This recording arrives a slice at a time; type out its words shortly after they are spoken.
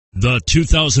The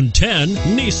 2010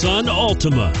 Nissan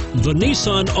Altima. The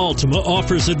Nissan Altima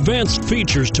offers advanced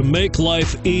features to make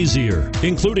life easier,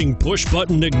 including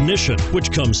push-button ignition,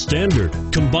 which comes standard.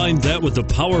 Combine that with the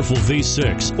powerful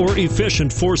V6 or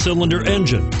efficient 4-cylinder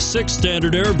engine, 6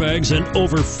 standard airbags, and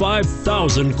over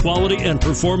 5,000 quality and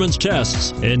performance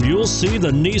tests, and you'll see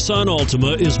the Nissan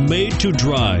Altima is made to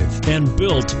drive and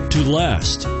built to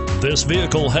last. This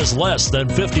vehicle has less than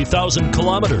 50,000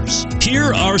 kilometers.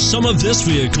 Here are some of this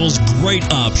vehicle's great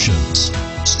options: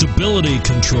 stability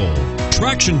control,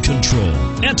 traction control,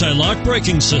 anti-lock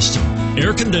braking system,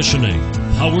 air conditioning,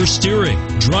 power steering,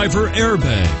 driver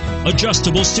airbag,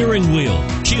 adjustable steering wheel,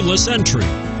 keyless entry,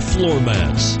 floor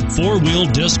mats, 4-wheel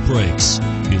disc brakes.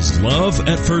 Is love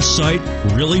at first sight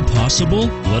really possible?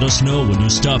 Let us know when you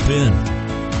stop in.